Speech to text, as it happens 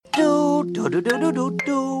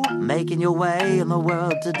Do. Making your way in the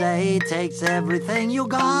world today takes everything you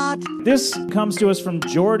got. This comes to us from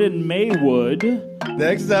Jordan Maywood.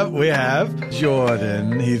 Next up, we have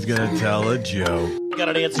Jordan. He's going to tell a joke. Got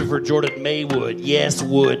an answer for Jordan Maywood. Yes,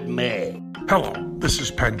 Wood May. Hello, this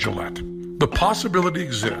is Penn Jillette. The possibility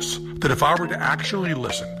exists that if I were to actually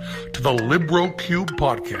listen to the Libro Cube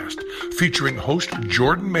podcast featuring host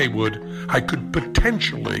Jordan Maywood, I could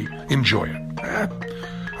potentially enjoy it.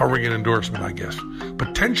 I'll ring an endorsement, I guess.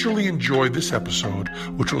 Potentially enjoy this episode,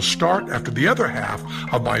 which will start after the other half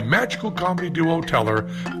of my magical comedy duo Teller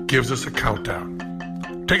gives us a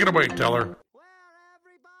countdown. Take it away, Teller.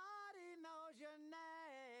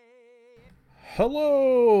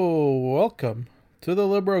 Hello, welcome to the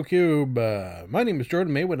Libro Cube. My name is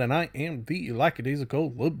Jordan Maywood, and I am the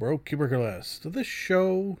lackadaisical Libro Cubicalist. This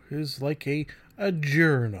show is like a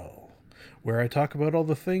journal, where I talk about all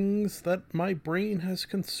the things that my brain has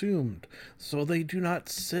consumed, so they do not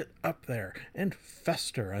sit up there and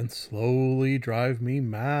fester and slowly drive me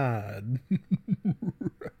mad.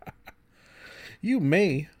 You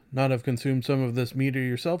may not have consumed some of this media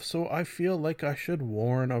yourself, so I feel like I should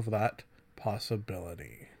warn of that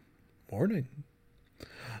possibility. Warning.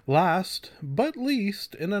 Last, but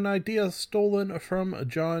least, in an idea stolen from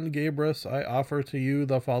John Gabris, I offer to you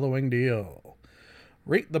the following deal.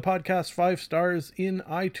 Rate the podcast 5 stars in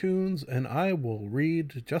iTunes, and I will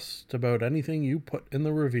read just about anything you put in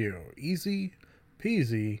the review. Easy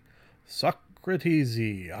peasy, Socrates.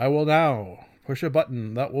 I will now push a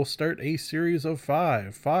button that will start a series of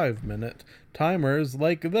 5-minute timers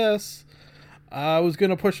like this. I was going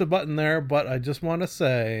to push a button there, but I just want to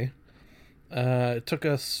say it took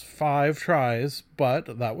us 5 tries,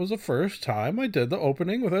 but that was the first time I did the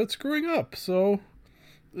opening without screwing up. So,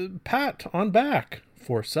 pat on back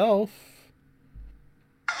for self.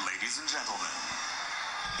 Ladies and gentlemen,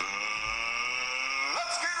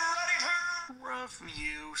 let's get ready to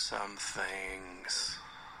review some things.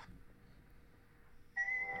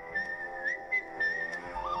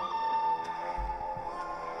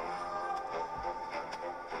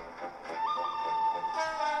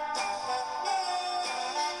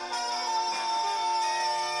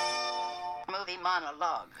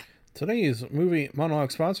 Monologue. Today's movie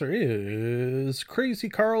monologue sponsor is Crazy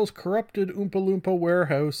Carl's Corrupted Oompa Loompa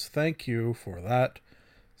Warehouse. Thank you for that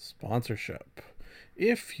sponsorship.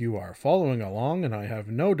 If you are following along, and I have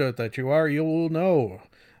no doubt that you are, you will know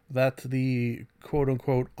that the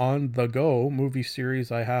quote-unquote on-the-go movie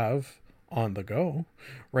series I have on the go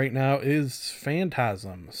right now is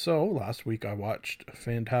Phantasm. So last week I watched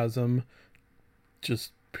Phantasm,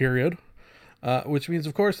 just period. Which means,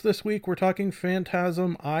 of course, this week we're talking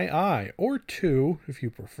Phantasm II, or 2, if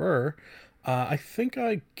you prefer. I think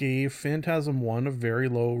I gave Phantasm 1 a very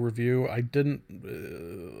low review. I didn't,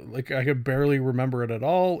 I could barely remember it at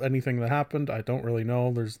all. Anything that happened, I don't really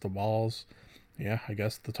know. There's the walls. Yeah, I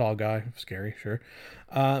guess the tall guy. Scary, sure.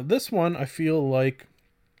 This one, I feel like,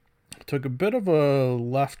 took a bit of a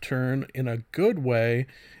left turn in a good way,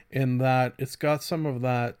 in that it's got some of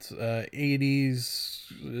that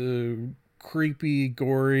 80s... creepy,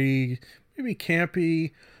 gory, maybe campy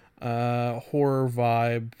horror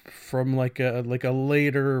vibe from like a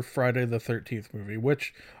later Friday the 13th movie,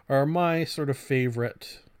 which are my sort of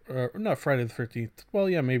favorite. Not Friday the 13th. Well,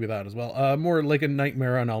 yeah, maybe that as well. More like a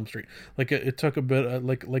Nightmare on Elm Street. Like it took a bit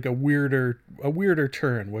like a weirder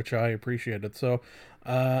turn, which I appreciated. So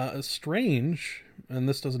strange, and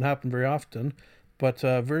this doesn't happen very often, but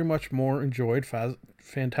very much more enjoyed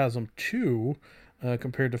Phantasm 2.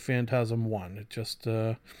 Compared to Phantasm 1. It just,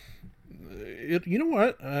 you know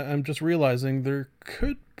what? I'm just realizing there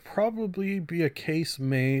could probably be a case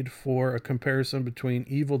made for a comparison between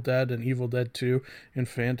Evil Dead and Evil Dead 2 and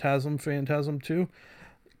Phantasm 2,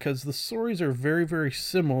 because the stories are very, very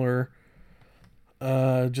similar,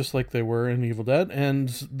 just like they were in Evil Dead, and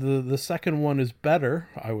the second one is better,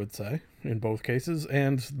 I would say, in both cases,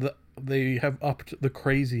 and they have upped the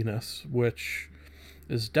craziness, which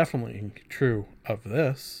is definitely true of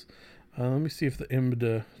this. Let me see if the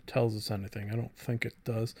IMDb tells us anything. I don't think it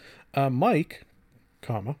does. Mike,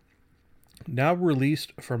 now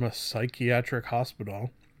released from a psychiatric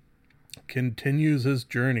hospital, continues his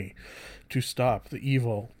journey to stop the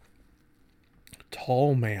evil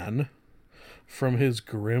tall man from his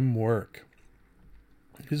grim work.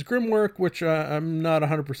 His grim work, which I'm not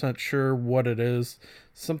 100% sure what it is.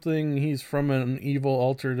 Something he's from an evil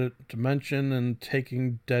alternate dimension and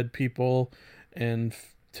taking dead people and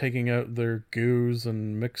taking out their goos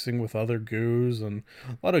and mixing with other goos, and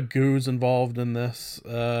a lot of goos involved in this.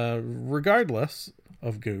 Regardless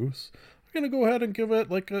of goos, I'm going to go ahead and give it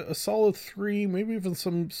like a solid 3, maybe even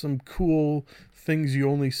some cool things you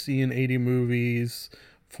only see in 80 movies,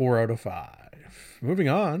 4 out of 5. Moving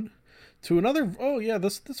on to another, oh yeah,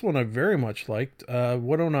 this one I very much liked.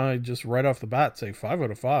 Why don't I just right off the bat say 5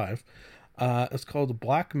 out of 5. It's called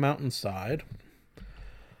Black Mountainside.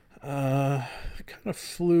 Kind of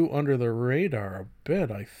flew under the radar a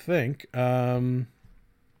bit, I think. Let me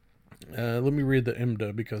read the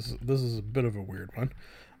IMDb because this is a bit of a weird one.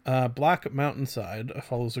 Black Mountainside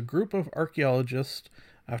follows a group of archaeologists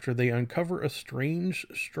after they uncover a strange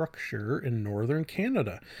structure in northern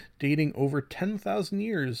Canada, dating over 10,000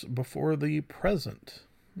 years before the present.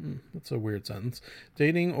 That's a weird sentence.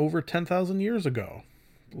 Dating over 10,000 years ago,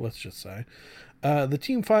 let's just say. The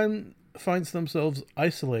team finds themselves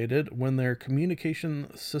isolated when their communication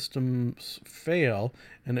systems fail,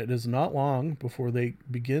 and it is not long before they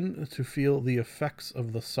begin to feel the effects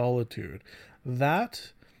of the solitude.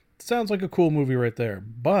 That sounds like a cool movie right there,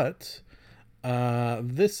 but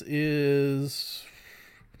this is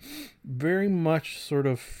very much sort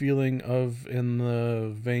of feeling of in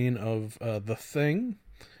the vein of The Thing.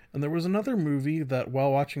 And there was another movie that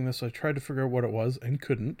while watching this I tried to figure out what it was and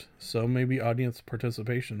couldn't, so maybe audience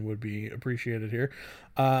participation would be appreciated here.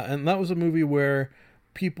 And that was a movie where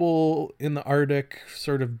people in the Arctic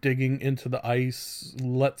sort of digging into the ice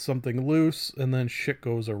let something loose and then shit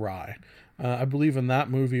goes awry. I believe in that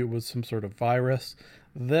movie it was some sort of virus.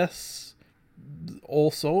 This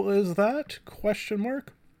also is that ?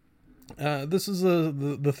 This is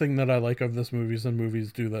the thing that I like of this movies, and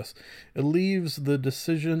movies do this. It leaves the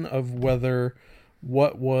decision of whether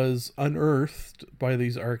what was unearthed by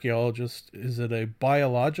these archaeologists, is it a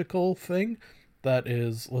biological thing that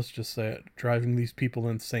is, let's just say it, driving these people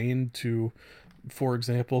insane to, for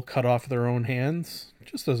example, cut off their own hands,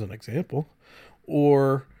 just as an example,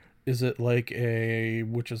 or is it like a,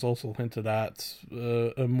 which is also hinted at,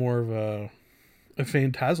 a more of a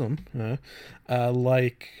phantasm,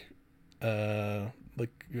 like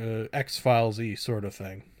X-Files-y sort of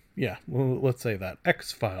thing. Yeah, well, let's say that.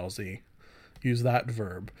 X-Files-y. Use that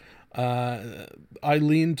verb. I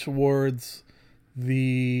lean towards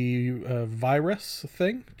the virus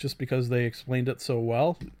thing, just because they explained it so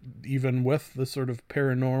well, even with the sort of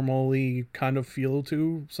paranormal-y kind of feel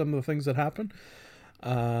to some of the things that happen.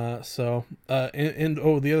 The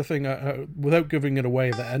other thing, without giving it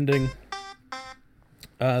away, the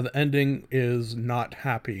ending is not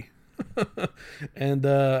happy. And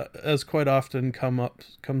as quite often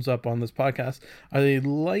comes up on this podcast, I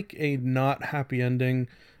like a not happy ending,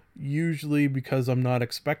 usually because I'm not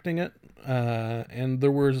expecting it. And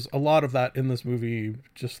there was a lot of that in this movie,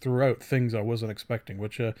 just throughout, things I wasn't expecting,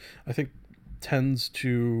 which I think tends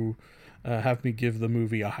to have me give the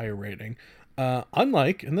movie a higher rating.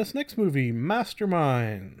 Unlike in this next movie,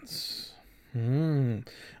 Masterminds.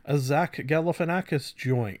 A Zach Galifianakis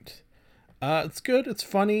joint. It's good. It's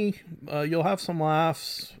funny. You'll have some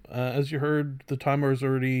laughs. As you heard, the timer is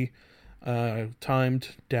already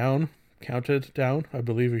counted down, I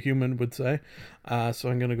believe a human would say. So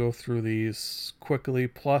I'm going to go through these quickly.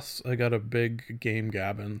 Plus, I got a big game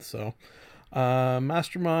Gabbin. So,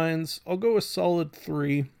 Masterminds, I'll go a solid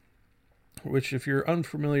 3. Which, if you're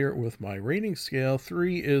unfamiliar with my rating scale,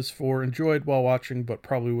 3 is for enjoyed while watching, but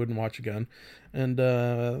probably wouldn't watch again. And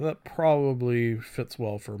that probably fits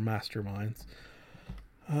well for Masterminds.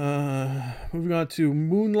 Moving on to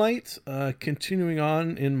Moonlight, continuing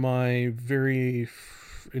on in my very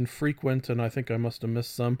infrequent, and I think I must have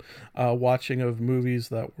missed some, watching of movies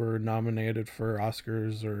that were nominated for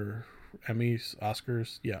Oscars or Emmys,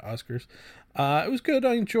 Oscars. It was good.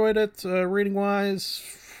 I enjoyed it.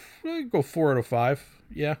 Rating-wise, I'd go 4 out of 5.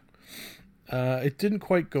 Yeah. It didn't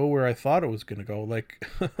quite go where I thought it was going to go. Like,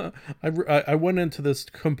 I went into this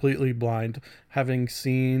completely blind, having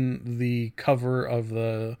seen the cover of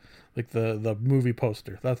the movie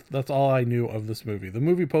poster. That's all I knew of this movie. The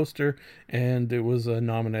movie poster, and it was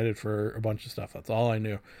nominated for a bunch of stuff. That's all I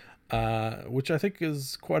knew. Which I think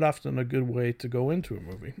is quite often a good way to go into a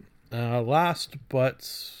movie. Last but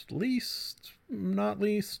not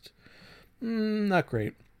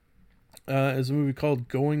great. Is a movie called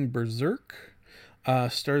Going Berserk.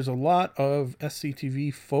 Stars a lot of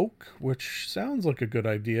SCTV folk, which sounds like a good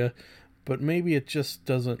idea, but maybe it just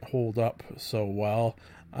doesn't hold up so well.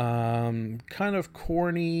 Kind of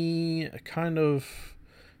corny, kind of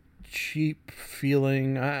cheap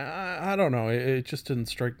feeling. I don't know. It just didn't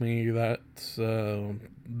strike me that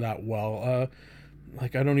well. I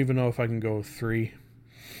don't even know if I can go 3.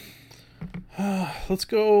 Let's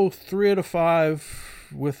go 3 out of 5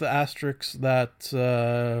 with the asterisks that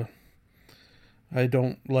I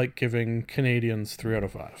don't like giving Canadians 3 out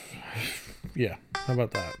of 5. Yeah, how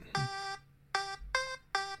about that?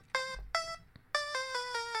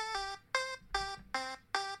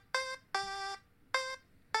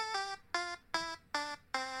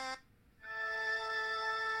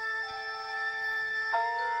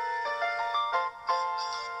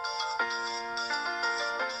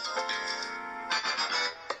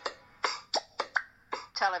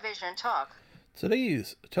 Television talk.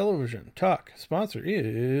 Today's television talk sponsor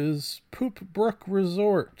is Poop Brook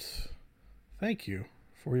Resort. Thank you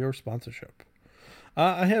for your sponsorship.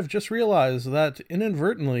 I have just realized that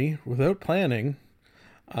inadvertently, without planning,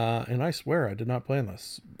 and I swear I did not plan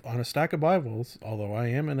this, on a stack of Bibles, although I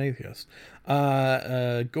am an atheist,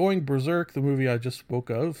 Going Berserk, the movie I just spoke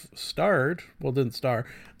of, didn't star,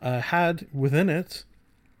 had within it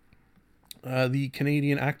the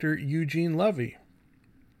Canadian actor Eugene Levy.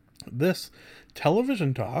 This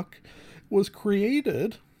television talk was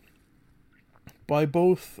created by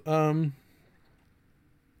both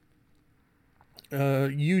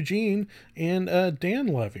Eugene and Dan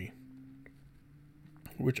Levy,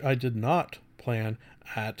 which I did not plan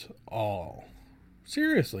at all.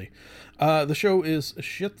 Seriously. The show is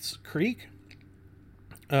Schitt's Creek.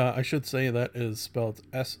 I should say that is spelled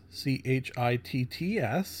Schitts.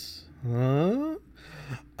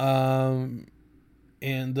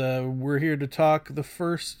 And we're here to talk the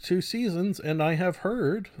first 2 seasons, and I have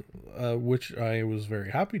heard, which I was very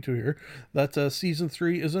happy to hear, that season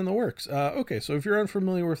 3 is in the works. Okay, so if you're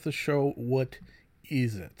unfamiliar with the show, what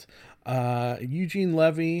is it? Eugene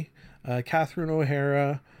Levy, Catherine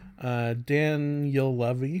O'Hara, Daniel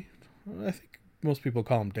Levy, I think most people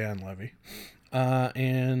call him Dan Levy,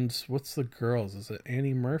 and what's the girls? Is it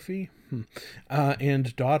Annie Murphy?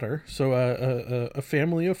 And daughter. So a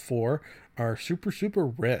family of 4 are super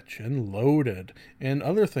rich and loaded and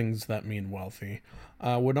other things that mean wealthy.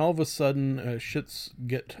 When all of a sudden shits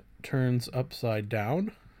turns upside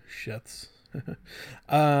down,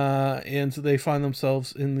 and they find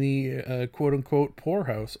themselves in the quote-unquote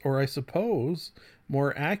poorhouse, or I suppose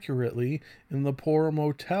more accurately in the poor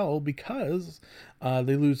motel, because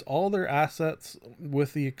they lose all their assets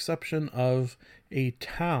with the exception of a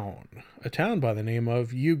town by the name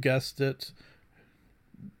of, you guessed it,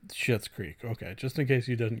 Schitt's Creek. Okay, just in case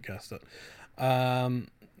you didn't guess it.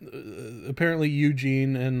 Apparently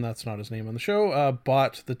Eugene, and that's not his name on the show,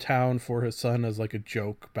 bought the town for his son as like a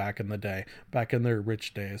joke back in the day, back in their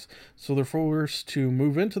rich days. So they're forced to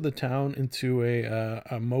move into the town, into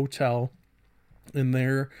a motel, and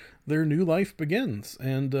their new life begins.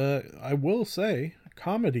 And I will say,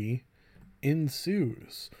 comedy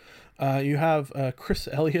ensues. You have Chris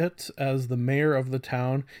Elliott as the mayor of the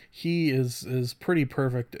town. He is pretty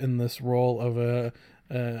perfect in this role of a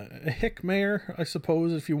hick mayor, I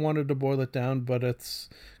suppose, if you wanted to boil it down, but it's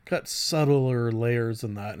got subtler layers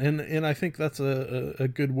than that. And I think that's a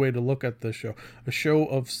good way to look at this show. A show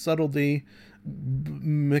of subtlety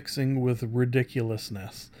mixing with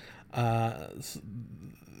ridiculousness.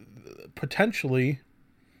 Potentially,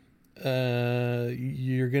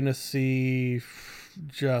 you're going to see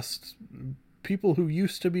just people who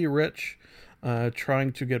used to be rich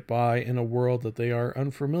trying to get by in a world that they are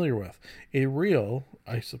unfamiliar with. A real,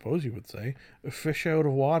 I suppose you would say, a fish out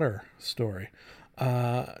of water story.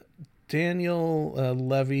 Daniel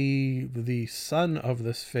Levy, the son of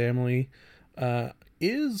this family,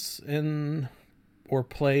 is in, or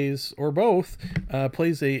plays, or both,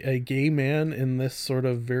 plays a gay man in this sort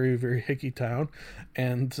of very, very hicky town.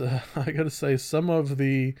 And I gotta say, some of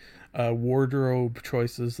the wardrobe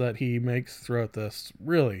choices that he makes throughout this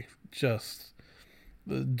really just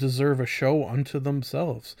deserve a show unto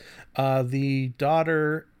themselves. The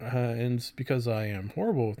daughter, and because I am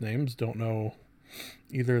horrible with names, don't know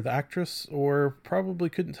either the actress, or probably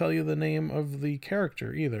couldn't tell you the name of the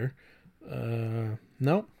character either.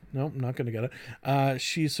 Nope, not gonna get it.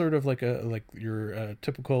 She's sort of like your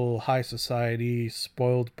typical high society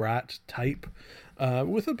spoiled brat type,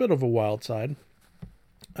 with a bit of a wild side.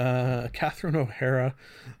 Catherine O'Hara,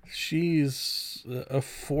 she's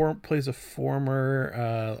plays a former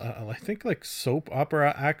I think like soap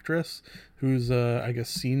opera actress who's I guess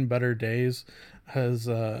seen better days, has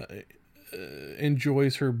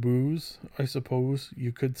enjoys her booze, I suppose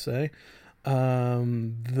you could say.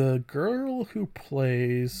 The girl who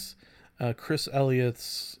plays Chris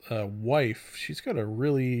Elliott's wife, she's got a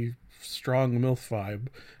really strong MILF vibe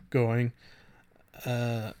going.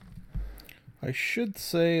 I should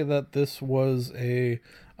say that this was a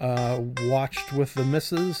Watched with the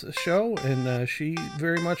Missus show, and she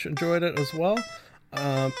very much enjoyed it as well.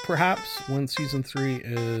 Perhaps when season 3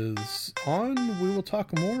 is on, we will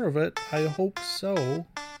talk more of it. I hope so.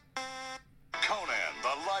 Conan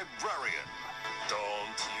the Librarian.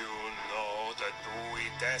 Don't you know the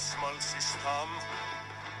Druid decimal system?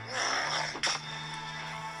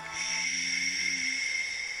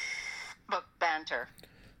 Book Banter.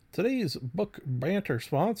 Today's book banter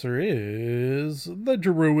sponsor is the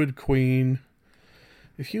Druid Queen.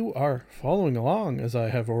 If you are following along, as I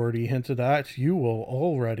have already hinted at, you will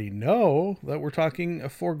already know that we're talking a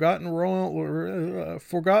Forgotten Realms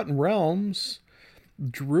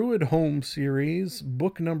Druidhome series,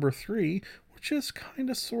 book number 3, which is kind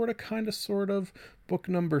of, sort of book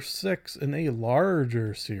number 6 in a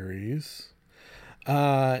larger series.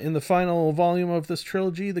 In the final volume of this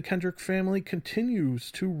trilogy, the Kendrick family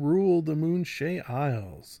continues to rule the Moonshade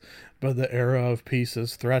Isles, but the era of peace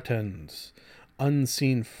is threatened,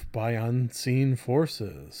 unseen by unseen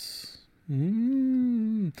forces.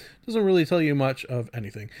 Doesn't really tell you much of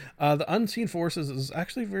anything. The unseen forces is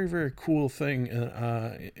actually a very, very cool thing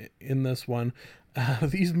in this one.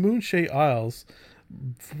 These Moonshade Isles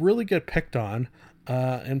really get picked on.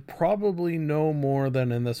 And probably no more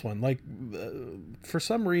than in this one. Like, for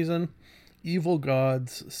some reason, evil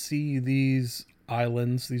gods see these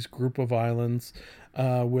islands, these group of islands,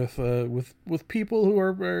 with people who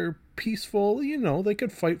are peaceful. You know, they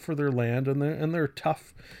could fight for their land, and they're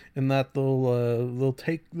tough in that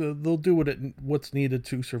they'll do what's needed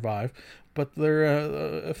to survive. But they're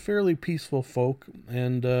a fairly peaceful folk,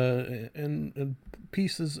 and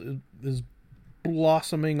peace is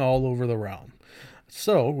blossoming all over the realm.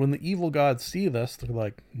 So, when the evil gods see this, they're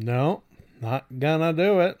like, no, not gonna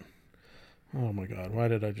do it. Oh my god, why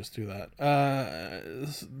did I just do that?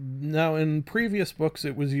 Now, in previous books,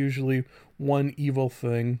 it was usually one evil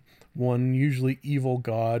thing, one usually evil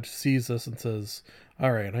god sees this and says,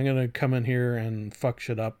 alright, I'm gonna come in here and fuck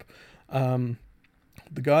shit up. The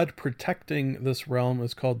god protecting this realm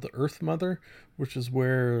is called the Earth Mother, which is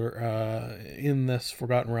where, in this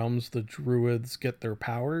Forgotten Realms, the Druids get their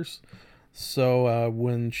powers. So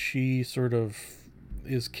when she sort of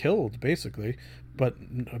is killed, basically, but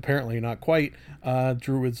apparently not quite,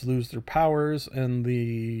 Druids lose their powers, and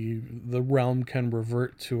the realm can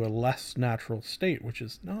revert to a less natural state, which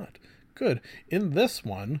is not good. In this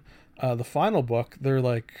one, the final book, they're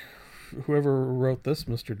like, whoever wrote this,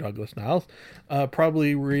 Mr. Douglas Niles,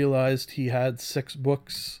 probably realized he had 5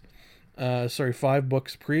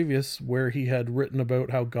 books previous where he had written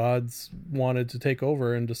about how gods wanted to take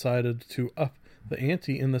over and decided to up the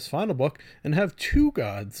ante in this final book and have 2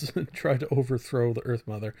 gods try to overthrow the Earth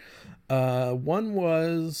Mother. One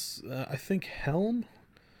was, I think, Helm,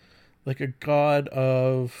 like a god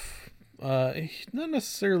of, not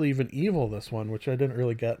necessarily even evil, this one, which I didn't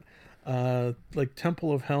really get. Like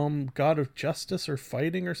Temple of Helm, god of justice or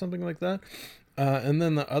fighting or something like that. And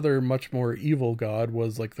then the other much more evil god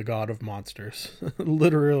was like the god of monsters.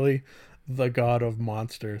 Literally the god of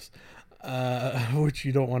monsters, which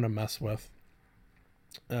you don't want to mess with.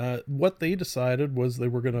 What they decided was they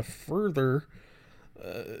were going to further...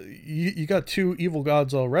 you got 2 evil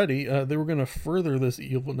gods already. They were going to further this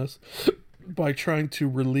evilness by trying to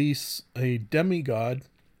release a demigod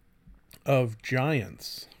of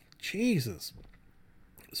giants. Jesus.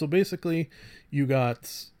 So basically, you got...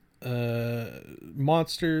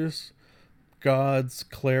 monsters, gods,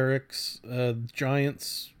 clerics,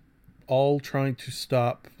 giants, all trying to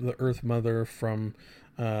stop the Earth Mother from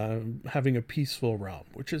having a peaceful realm,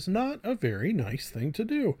 which is not a very nice thing to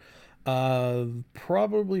do.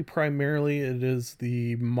 Probably primarily it is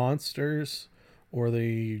the monsters, or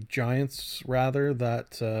the giants rather,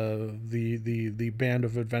 that the band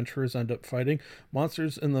of adventurers end up fighting.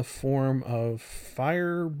 Monsters in the form of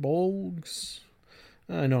firebolgs.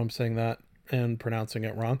 I know I'm saying that and pronouncing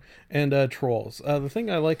it wrong. And trolls. The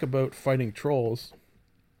thing I like about fighting trolls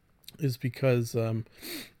is because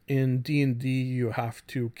in D&D you have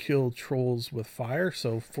to kill trolls with fire.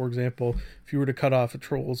 So, for example, if you were to cut off a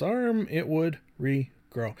troll's arm, it would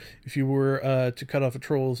regrow. If you were to cut off a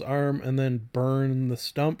troll's arm and then burn the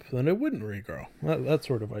stump, then it wouldn't regrow. That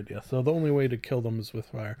sort of idea. So the only way to kill them is with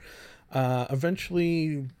fire.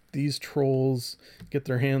 Eventually, these trolls get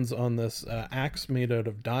their hands on this axe made out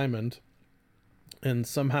of diamond, and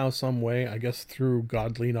somehow, some way, I guess through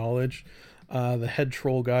godly knowledge, the head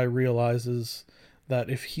troll guy realizes that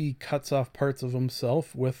if he cuts off parts of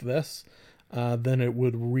himself with this, then it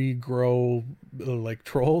would regrow like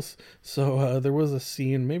trolls. So there was a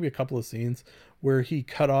scene, maybe a couple of scenes, where he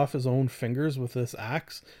cut off his own fingers with this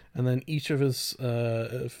axe, and then each of his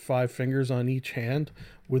 5 fingers on each hand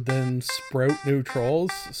would then sprout new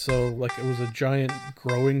trolls. So like it was a giant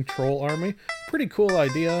growing troll army. Pretty cool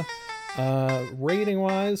idea. Rating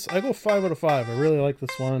wise, I go 5 out of 5. I really like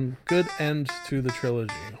this one. Good end to the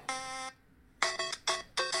trilogy.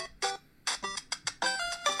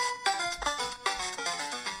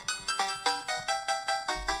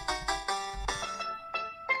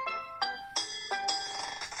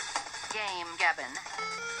 Gabbin.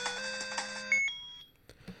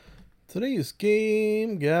 Today's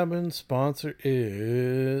game, Gabbin, sponsor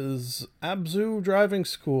is Abzu Driving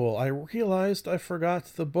School. I realized I forgot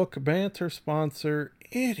the book Banter sponsor,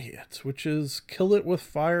 Idiot, which is Kill It With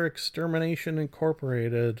Fire Extermination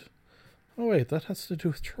Incorporated. Oh wait, that has to do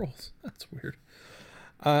with trolls. That's weird.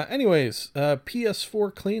 Anyways,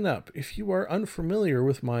 PS4 cleanup. If you are unfamiliar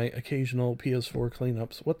with my occasional PS4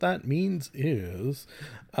 cleanups, what that means is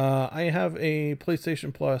I have a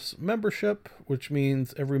PlayStation Plus membership, which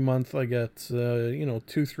means every month I get,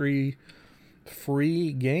 2-3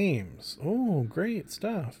 free games. Oh, great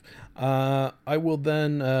stuff. I will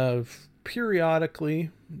then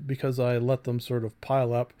periodically, because I let them sort of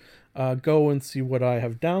pile up, go and see what I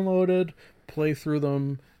have downloaded, play through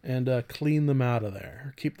them, and clean them out of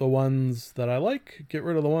there. Keep the ones that I like, get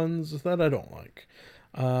rid of the ones that I don't like.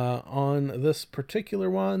 On this particular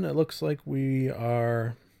one, it looks like we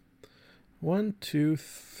are 1, 2,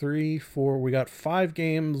 3, 4. We got 5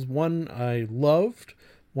 games. One I loved,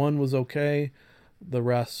 one was okay. The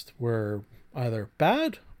rest were either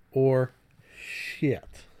bad or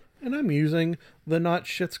shit. And I'm using the not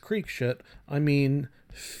Schitt's Creek shit, I mean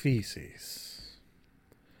feces.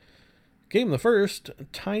 Game the first,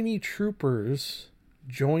 Tiny Troopers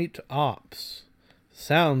Joint Ops.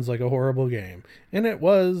 Sounds like a horrible game. And it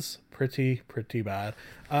was pretty bad.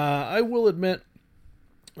 I will admit,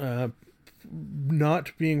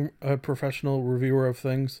 not being a professional reviewer of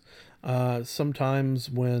things, sometimes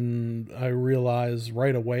when I realize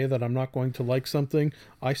right away that I'm not going to like something,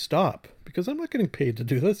 I stop. Because I'm not getting paid to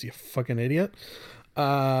do this, you fucking idiot.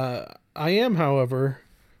 I am, however,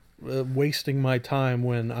 wasting my time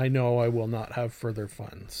when I know I will not have further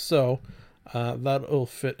fun. So that'll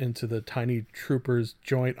fit into the Tiny Troopers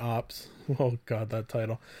Joint Ops. Oh god, that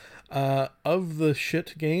title. Of the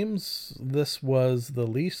shit games, this was the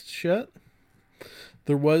least shit.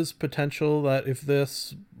 There was potential that if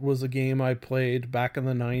this was a game I played back in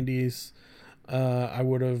the 90s, I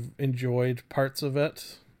would have enjoyed parts of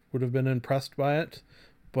it, would have been impressed by it,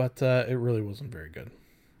 but it really wasn't very good.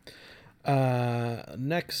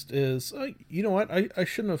 Next is, you know what? I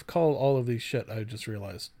shouldn't have called all of these shit. I just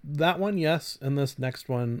realized that one, yes. And this next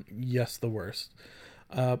one, yes, the worst.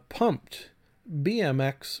 Pumped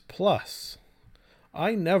BMX Plus.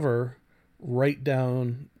 I never write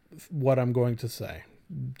down what I'm going to say,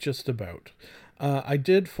 just about. I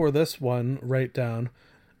did for this one write down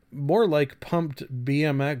more like Pumped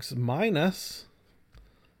BMX Minus.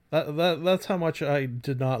 That's how much I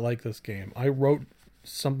did not like this game. I wrote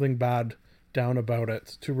something bad down about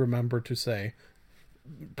it to remember to say.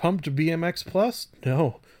 Pumped BMX Plus?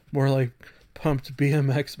 No, more like Pumped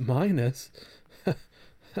BMX Minus.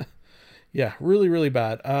 Yeah, really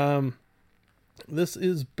bad. This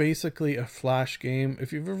is basically a flash game.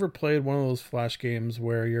 If you've ever played one of those flash games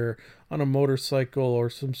where you're on a motorcycle or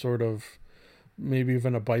some sort of, maybe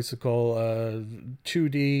even a bicycle,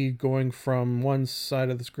 2D, going from one side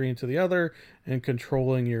of the screen to the other and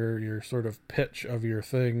controlling your sort of pitch of your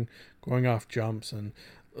thing, going off jumps, and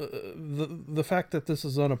the fact that this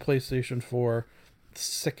is on a PlayStation 4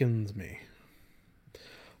 sickens me.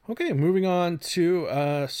 Okay, moving on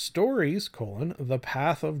to Stories, The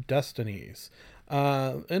Path of Destinies.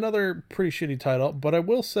 Another pretty shitty title, but I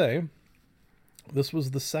will say this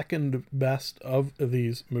was the second best of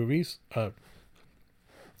these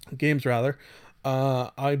games rather.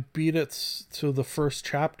 I beat it to the first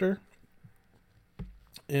chapter,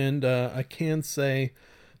 and I can say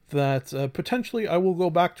that potentially I will go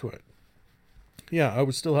back to it. Yeah, I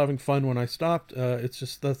was still having fun when I stopped. It's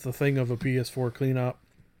just, that's the thing of a PS4 cleanup.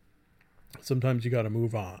 Sometimes you got to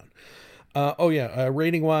move on.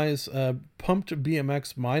 Rating wise, Pumped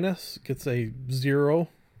BMX Minus gets a 0.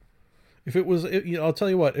 If it was, I'll tell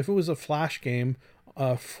you what, if it was a flash game,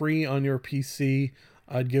 free on your PC,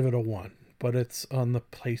 I'd give it a 1, but it's on the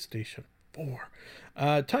PlayStation 4.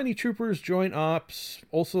 Tiny Troopers Joint Ops,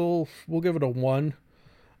 also, we'll give it a 1,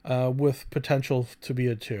 with potential to be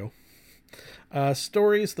a 2.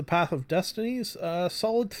 Stories, The Path of Destinies,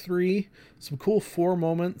 solid 3, some cool 4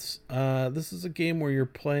 moments. This is a game where you're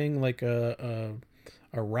playing like a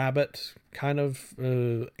a rabbit, kind of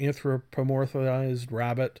anthropomorphized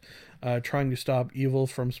rabbit, trying to stop evil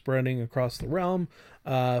from spreading across the realm.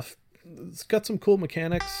 It's got some cool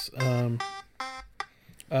mechanics.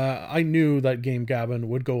 I knew that game Gabbin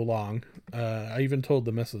would go long. I even told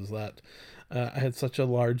the missus that I had such a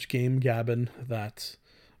large game Gabbin that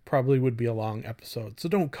probably would be a long episode. So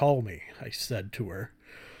don't call me, I said to her.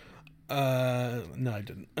 No, I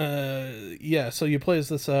didn't. Yeah, so you play as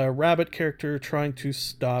this rabbit character trying to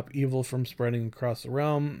stop evil from spreading across the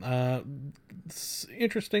realm. It's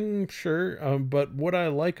interesting, sure, but what I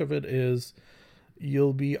like of it is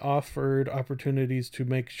you'll be offered opportunities to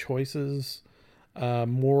make choices.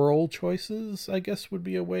 Moral choices, I guess, would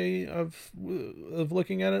be a way of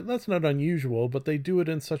looking at it. That's not unusual, but they do it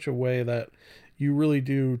in such a way that you really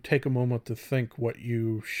do take a moment to think what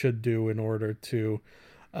you should do in order to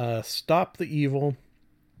stop the evil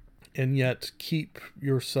and yet keep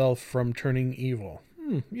yourself from turning evil.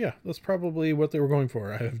 Yeah, that's probably what they were going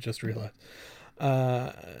for, I have just realized.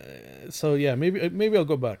 So yeah, maybe I'll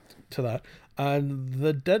go back to that.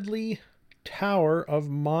 The Deadly Tower of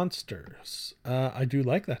Monsters. I do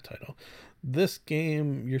like that title. This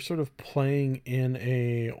game, you're sort of playing in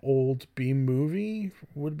a old B movie,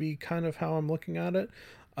 would be kind of how I'm looking at it.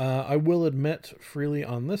 I will admit freely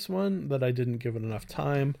on this one that I didn't give it enough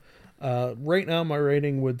time. Right now my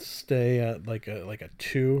rating would stay at like a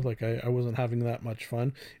 2. Like I wasn't having that much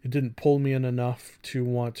fun. It didn't pull me in enough to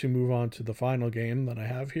want to move on to the final game that I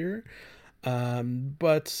have here.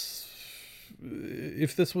 But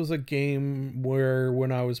if this was a game where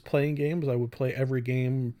when I was playing games, I would play every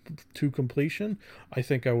game to completion, I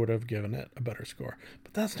think I would have given it a better score.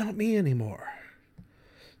 But that's not me anymore.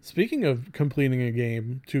 Speaking of completing a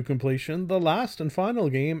game to completion, the last and final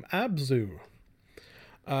game, Abzu.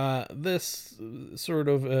 This sort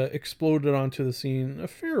of exploded onto the scene a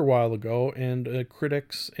fair while ago, and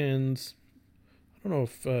critics and I don't know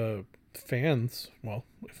if fans, well,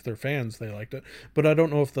 if they're fans, they liked it, but I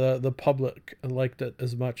don't know if the public liked it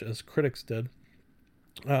as much as critics did.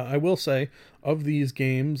 I will say, of these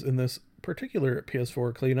games in this particular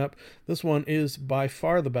PS4 cleanup, this one is by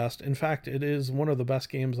far the best. In fact, it is one of the best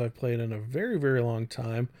games I've played in a very, very long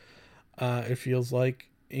time. It feels like,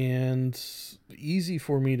 and easy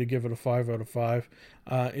for me to give it a 5 out of 5.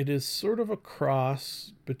 It is sort of a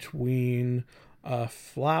cross between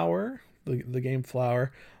Flower, the game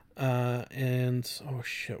Flower, and oh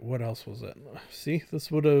shit, what else was it? See,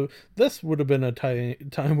 this would have been a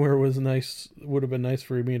time where it was nice, would have been nice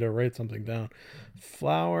for me to write something down.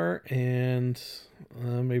 Flower and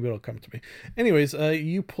maybe it'll come to me. Anyways,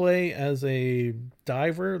 you play as a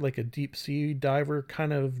diver, like a deep sea diver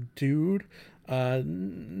kind of dude.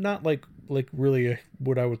 Not like really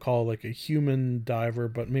what I would call like a human diver,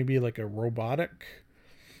 but maybe like a robotic.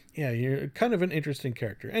 Yeah, you're kind of an interesting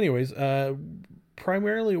character. Anyways,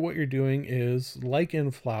 primarily what you're doing is, like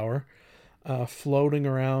in Flower, floating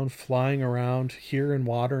around, flying around, here in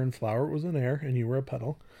water, and Flower was in air, and you were a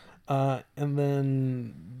pedal. And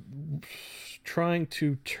then trying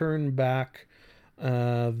to turn back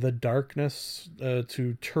the darkness,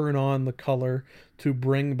 to turn on the color, to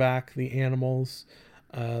bring back the animals,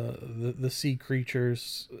 the sea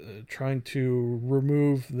creatures, trying to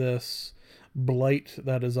remove this blight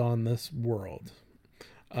that is on this world.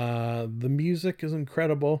 The music is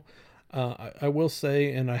incredible. I will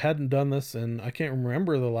say, and I hadn't done this, and I can't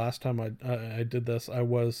remember the last time I did this. I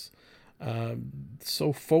was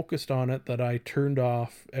so focused on it that I turned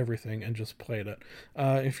off everything and just played it.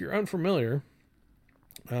 If you're unfamiliar,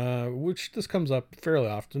 which this comes up fairly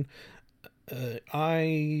often, I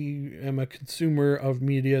am a consumer of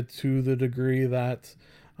media to the degree that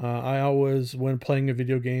I always, when playing a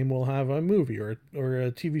video game, will have a movie or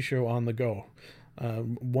a TV show on the go.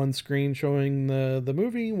 One screen showing the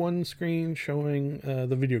movie, one screen showing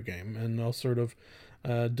the video game, and I'll sort of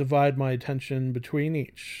divide my attention between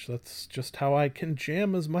each. That's just how I can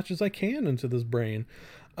jam as much as I can into this brain.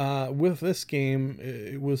 With this game,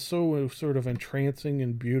 it was so sort of entrancing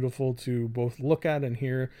and beautiful to both look at and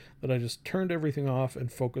hear that I just turned everything off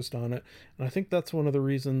and focused on it. And I think that's one of the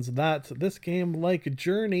reasons that this game, like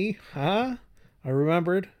Journey, I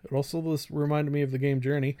remembered. It also reminded me of the game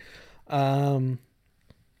Journey.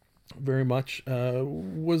 Very much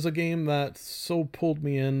was a game that so pulled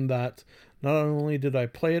me in that not only did I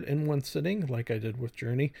play it in one sitting, like I did with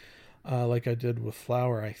Journey, like I did with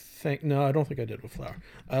Flower, I think. No, I don't think I did with Flower.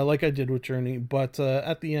 Like I did with Journey, but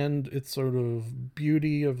at the end, it's sort of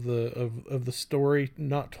beauty of the story,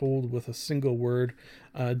 not told with a single word,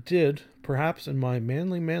 did, perhaps in my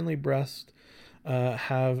manly breast,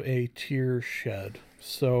 have a tear shed.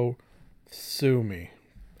 So, sue me.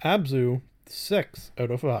 Abzu, 6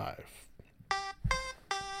 out of 5.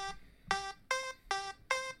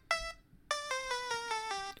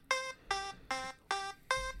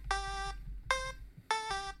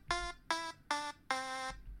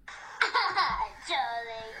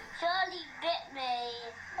 Charlie bit me.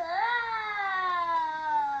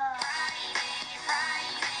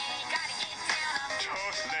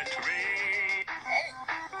 Just let me.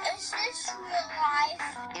 Is this real life?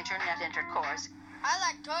 Internet intercourse. I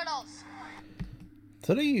like turtles.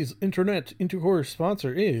 Today's Internet Intercourse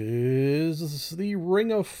sponsor is the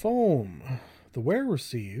Ring of Foam. The wearer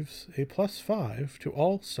receives a +5 to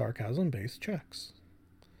all sarcasm-based checks.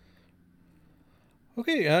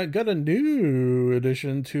 Okay, I got a new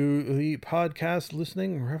addition to the podcast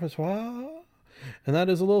listening repertoire, and that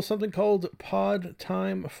is a little something called Pod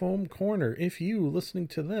Time Foam Corner. If you, listening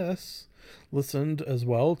to this, listened as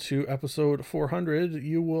well to episode 400,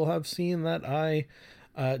 you will have seen that I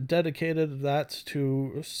dedicated that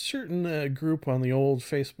to a certain group on the old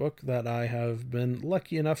Facebook that I have been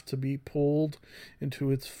lucky enough to be pulled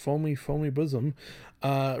into its foamy bosom.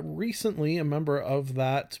 Recently, a member of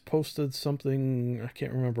that posted something, I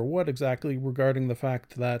can't remember what exactly, regarding the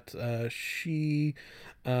fact that she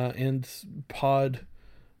and pod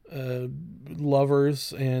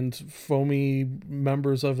lovers and foamy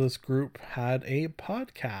members of this group had a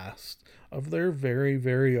podcast of their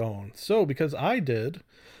very own. So because I did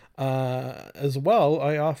as well,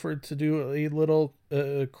 I offered to do a little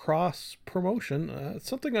cross promotion.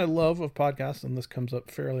 Something I love of podcasts, and this comes up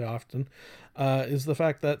fairly often, is the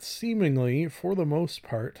fact that seemingly, for the most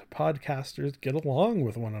part, podcasters get along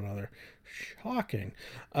with one another. Shocking.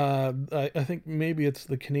 I think maybe it's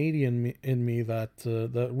the Canadian in me that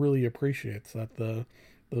that really appreciates that the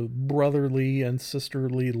brotherly and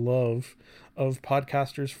sisterly love of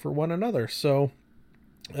podcasters for one another. So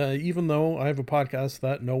even though I have a podcast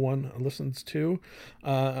that no one listens to,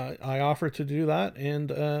 I offered to do that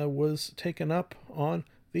and was taken up on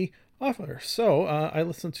the offer. So I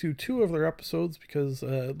listened to 2 of their episodes because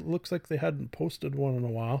it looks like they hadn't posted one in a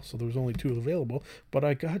while, so there was only 2 available. But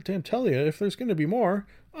I goddamn tell you, if there's going to be more,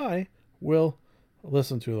 I will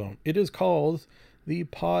listen to them. It is called the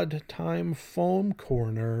Pod Time Foam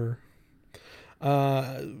Corner.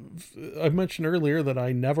 I mentioned earlier that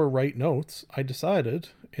I never write notes. I decided,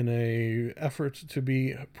 in a effort to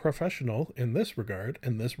be professional in this regard,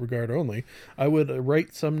 and this regard only, I would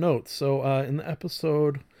write some notes. So in the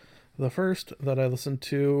episode, the first that I listened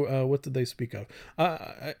to, what did they speak of?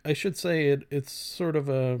 I should say it's sort of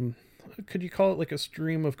a, could you call it like a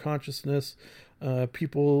stream of consciousness?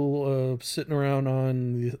 People sitting around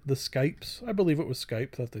on the Skypes. I believe it was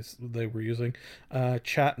Skype that they were using,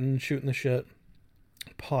 chatting, shooting the shit,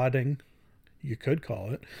 podding, you could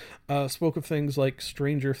call it. Spoke of things like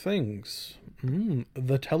Stranger Things,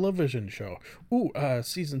 the television show.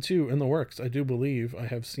 Season 2 in the works. I do believe I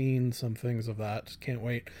have seen some things of that. Can't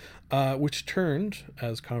wait. Which turned,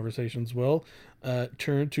 as conversations will,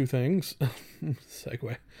 turn to things,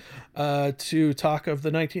 segue, to talk of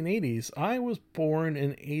the 1980s. I was born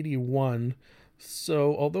in 81,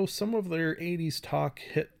 so although some of their 80s talk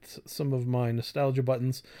hit some of my nostalgia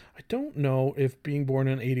buttons, I don't know if being born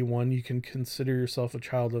in 81, you can consider yourself a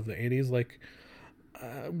child of the 80s. Like,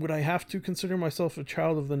 would I have to consider myself a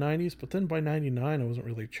child of the 90s? But then by 99, I wasn't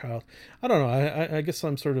really a child. I don't know. I guess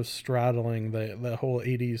I'm sort of straddling the whole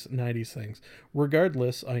 80s, 90s things.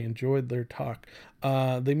 Regardless, I enjoyed their talk.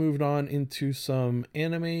 They moved on into some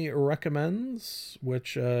anime recommends,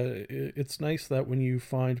 which it's nice that when you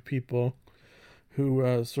find people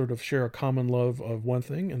who sort of share a common love of one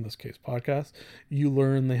thing, in this case podcasts, you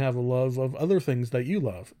learn they have a love of other things that you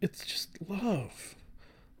love. It's just love.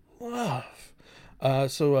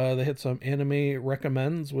 So they had some anime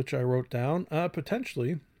recommends, which I wrote down.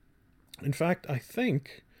 Potentially, in fact, I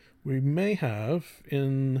think we may have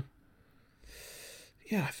in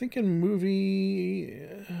movie...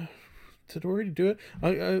 Did I already do it?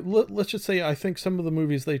 Let's just say I think some of the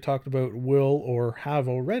movies they talked about will or have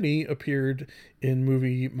already appeared in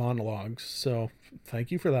movie monologues. So thank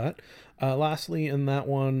you for that. Lastly, in that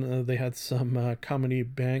one, they had some comedy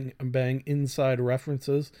bang inside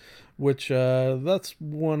references, which that's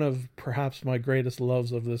one of perhaps my greatest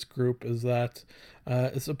loves of this group, is that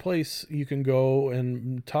it's a place you can go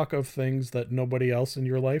and talk of things that nobody else in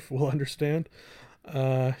your life will understand.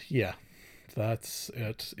 Yeah. That's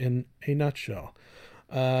it in a nutshell.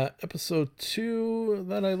 Episode 2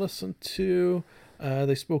 that I listened to,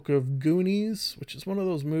 they spoke of Goonies, which is one of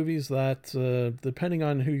those movies that, depending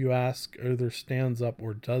on who you ask, either stands up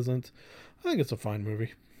or doesn't. I think it's a fine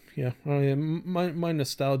movie. Yeah, my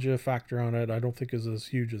nostalgia factor on it, I don't think is as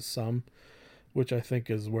huge as some. which I think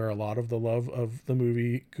is where a lot of the love of the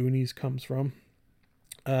movie Goonies comes from.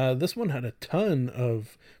 This one had a ton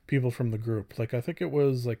of people from the group. Like, I think it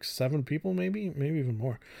was like 7 people, maybe even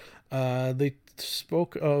more. They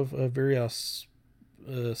spoke of various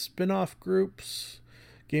spin-off groups,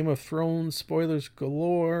 Game of Thrones, spoilers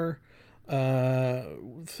galore.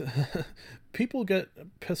 People get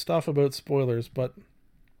pissed off about spoilers, but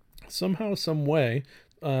somehow, some way,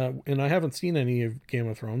 and I haven't seen any of Game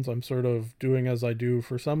of Thrones. I'm sort of doing as I do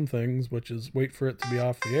for some things, which is wait for it to be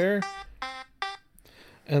off the air,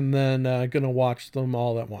 and then gonna watch them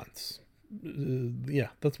all at once. Yeah,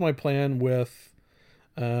 that's my plan with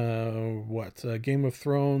Game of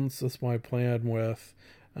Thrones. That's my plan with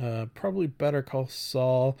probably Better Call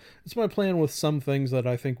Saul. It's my plan with some things that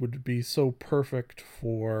I think would be so perfect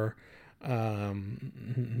for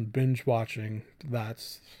binge watching.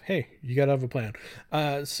 That's, hey, you gotta have a plan.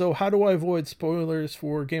 So how do I avoid spoilers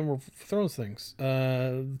for Game of Thrones things?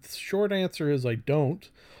 Short answer is I don't.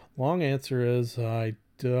 Long answer is I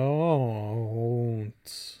don't.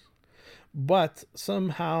 But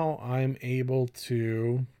somehow I'm able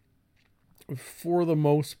to, for the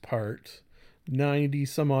most part, 90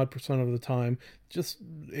 some odd % of the time, just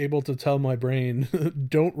able to tell my brain,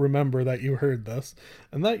 don't remember that you heard this.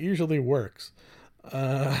 And that usually works.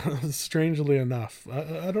 Strangely enough.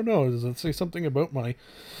 I don't know. Does it say something about my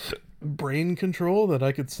brain control that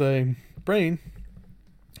I could say, brain,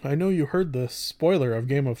 I know you heard the spoiler of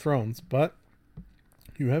Game of Thrones, but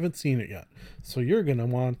you haven't seen it yet. So you're going to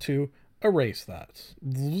want to erase that.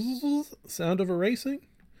 Sound of erasing?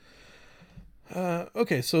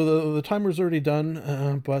 Okay, so the timer's already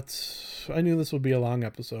done, but I knew this would be a long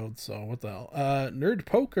episode, so what the hell. Nerd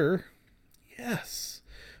Poker, yes,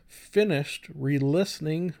 finished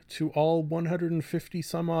re-listening to all 150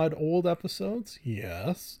 some odd old episodes,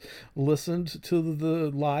 yes. Listened to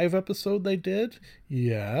the live episode they did,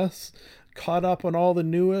 yes. Caught up on all the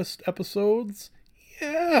newest episodes,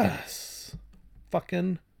 yes.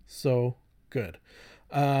 Fucking so good.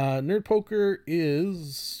 Nerd Poker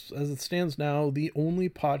is, as it stands now, the only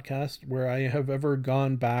podcast where I have ever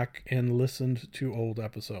gone back and listened to old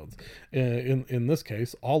episodes. In this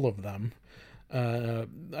case, all of them.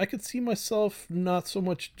 I could see myself not so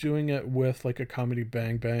much doing it with like a Comedy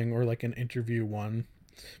Bang Bang or like an interview one.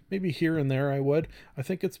 Maybe here and there I would. I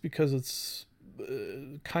think it's because it's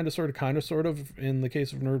kind of sort of in the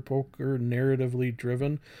case of Nerd Poker narratively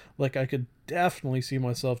driven. Like, I could definitely see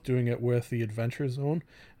myself doing it with the Adventure Zone,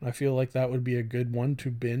 and I feel like that would be a good one to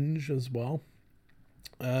binge as well.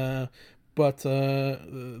 But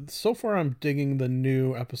so far I'm digging the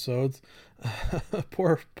new episodes.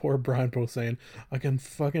 poor Brian Posehn. I can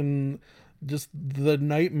fucking just the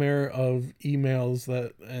nightmare of emails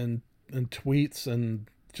that and tweets and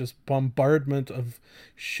just bombardment of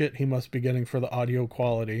shit he must be getting for the audio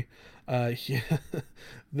quality.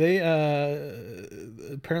 They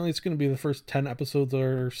apparently it's going to be the first 10 episodes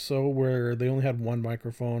or so where they only had one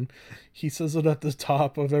microphone. He says it at the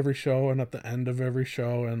top of every show and at the end of every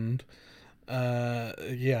show, and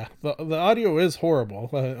the audio is horrible,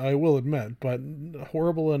 I will admit, but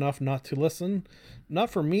horrible enough not to listen. Not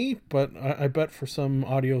for me, but I bet for some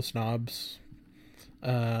audio snobs,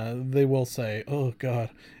 they will say, oh god,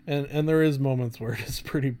 and there is moments where it's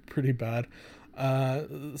pretty bad.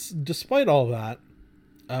 Despite all that,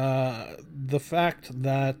 the fact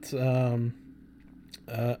that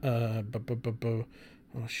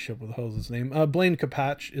oh shit, what the hell is his name? Blaine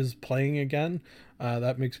Capatch is playing again.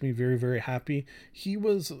 That makes me very, very happy. He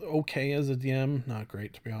was okay as a DM, not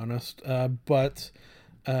great to be honest, but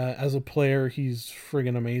as a player, he's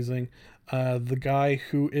friggin' amazing. The guy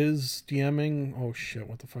who is DMing, oh shit,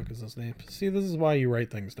 what the fuck is his name? See, this is why you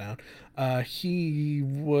write things down. He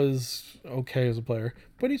was okay as a player,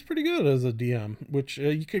 but he's pretty good as a DM, which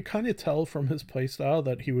you could kind of tell from his playstyle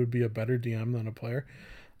that he would be a better DM than a player.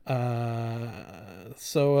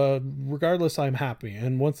 So regardless, I'm happy.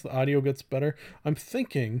 And once the audio gets better, I'm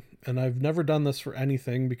thinking, and I've never done this for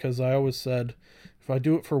anything because I always said, if I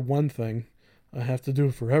do it for one thing, I have to do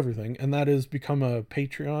it for everything, and that is become a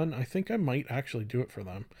Patreon. I think I might actually do it for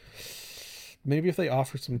them. Maybe if they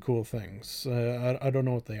offer some cool things. I don't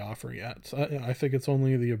know what they offer yet. I think it's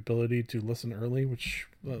only the ability to listen early, which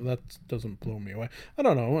that doesn't blow me away. I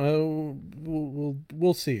don't know.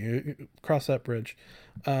 We'll see. Cross that bridge.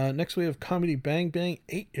 Next we have Comedy Bang Bang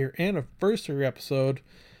 8-year anniversary episode.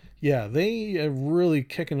 Yeah, they are really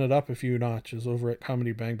kicking it up a few notches over at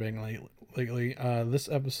Comedy Bang Bang lately. This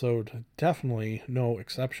episode definitely no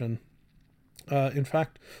exception. In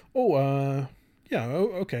fact,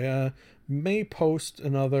 may post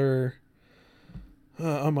another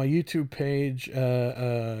On my YouTube page,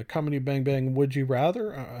 Comedy Bang Bang Would You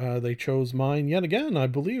Rather, they chose mine yet again. I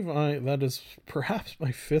believe that is perhaps my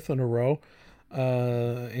 5th in a row,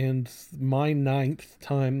 and my 9th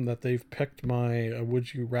time that they've picked my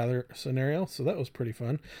Would You Rather scenario, so that was pretty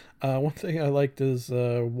fun. One thing I liked is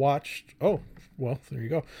watched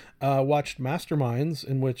Masterminds,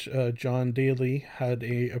 in which John Daly had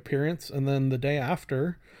a appearance, and then the day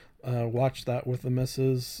after, watched that with the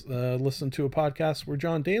missus, listened to a podcast where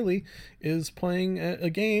John Daly is playing a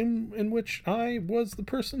game in which I was the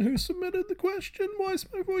person who submitted the question, why is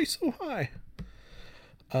my voice so high?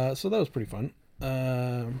 So that was pretty fun.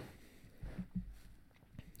 Oh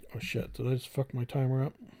shit, did I just fuck my timer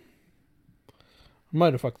up? I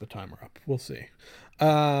might have fucked the timer up. We'll see.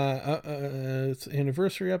 It's an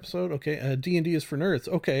anniversary episode. Okay. D&D is for nerds.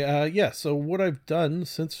 Okay. Yeah. So what I've done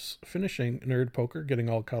since finishing Nerd Poker, getting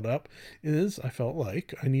all caught up, is I felt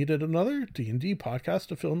like I needed another D&D podcast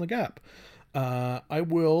to fill in the gap. I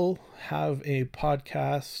will have a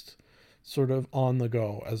podcast sort of on the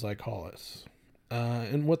go, as I call it.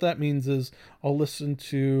 And what that means is I'll listen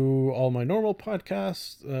to all my normal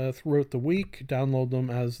podcasts throughout the week, download them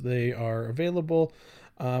as they are available.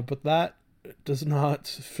 But that does not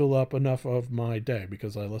fill up enough of my day,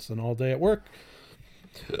 because I listen all day at work.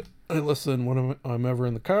 I listen when I'm ever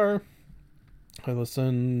in the car. I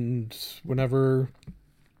listen whenever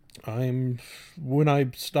when I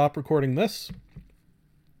stop recording this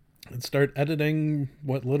and start editing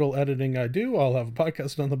what little editing I do, I'll have a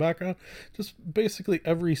podcast on the background. Just basically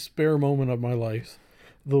every spare moment of my life,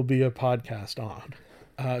 there'll be a podcast on.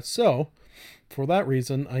 So for that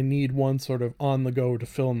reason, I need one sort of on the go to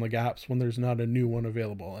fill in the gaps when there's not a new one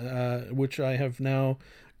available, which I have now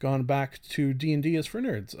gone back to D&D is for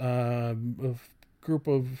Nerds. A group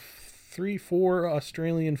of 3-4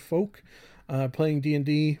 Australian folk playing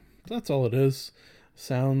D&D. That's all it is.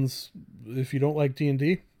 Sounds, if you don't like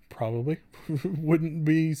D&D, probably wouldn't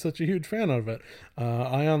be such a huge fan of it.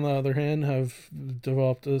 I, on the other hand, have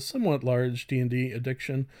developed a somewhat large D&D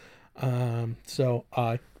addiction. So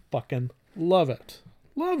I fucking love it.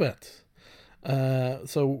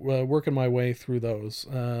 So working my way through those.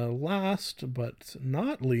 Last but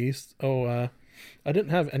not least, I didn't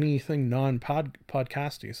have anything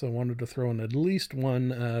non-podcasty, so I wanted to throw in at least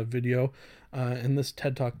one video. And this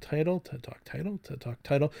TED Talk title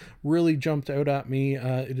really jumped out at me.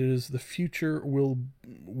 It is The Future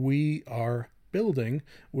We Are Building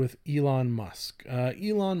with Elon Musk.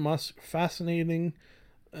 Elon Musk, fascinating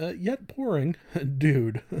yet boring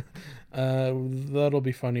dude. That'll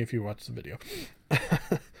be funny if you watch the video.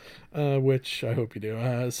 Which I hope you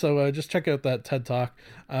do. So just check out that TED Talk.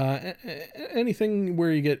 Anything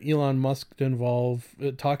where you get Elon Musk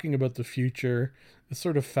involved, talking about the future, is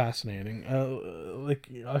sort of fascinating.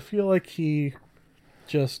 I feel like he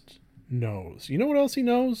just knows. You know what else he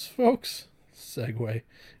knows, folks? Segue.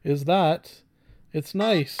 Is that it's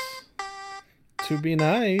nice to be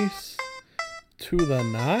nice to the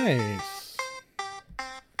nice.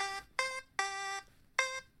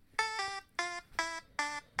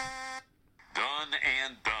 Done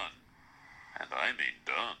and done. And I mean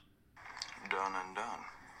done. Done and done.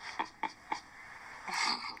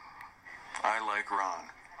 I like Ron.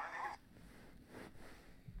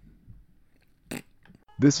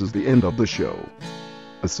 This is the end of the show.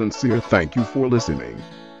 A sincere thank you for listening.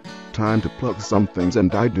 Time to plug some things,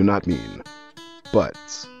 and I do not mean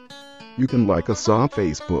butts. You can like us on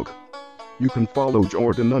Facebook. You can follow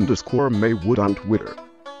Jordan_Maywood on Twitter.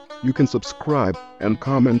 You can subscribe and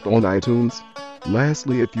comment on iTunes.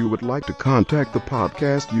 Lastly, if you would like to contact the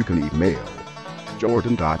podcast, you can email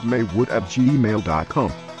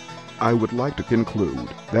jordan.maywood@gmail.com. I would like to conclude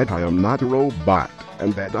that I am not a robot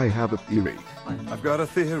and that I have a theory. I've got a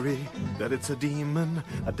theory that it's a demon,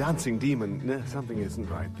 a dancing demon. Nah, something isn't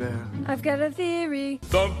right there. I've got a theory.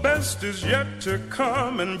 The best is yet to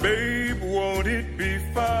come, and babe, won't it be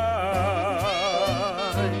fine?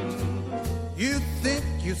 You think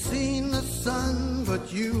you've seen the sun,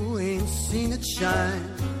 but you ain't seen it shine.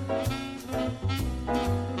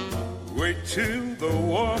 Wait till the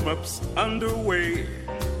warm-up's underway.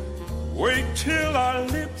 Wait till our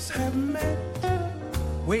lips have met.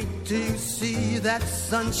 Wait till you see that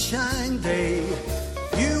sunshine day.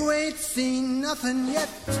 You ain't seen nothing yet.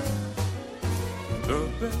 The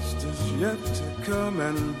best is yet to come,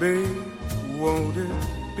 and babe, won't it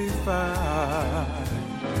be fine?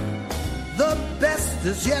 The best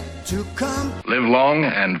is yet to come. Live long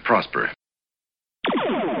and prosper.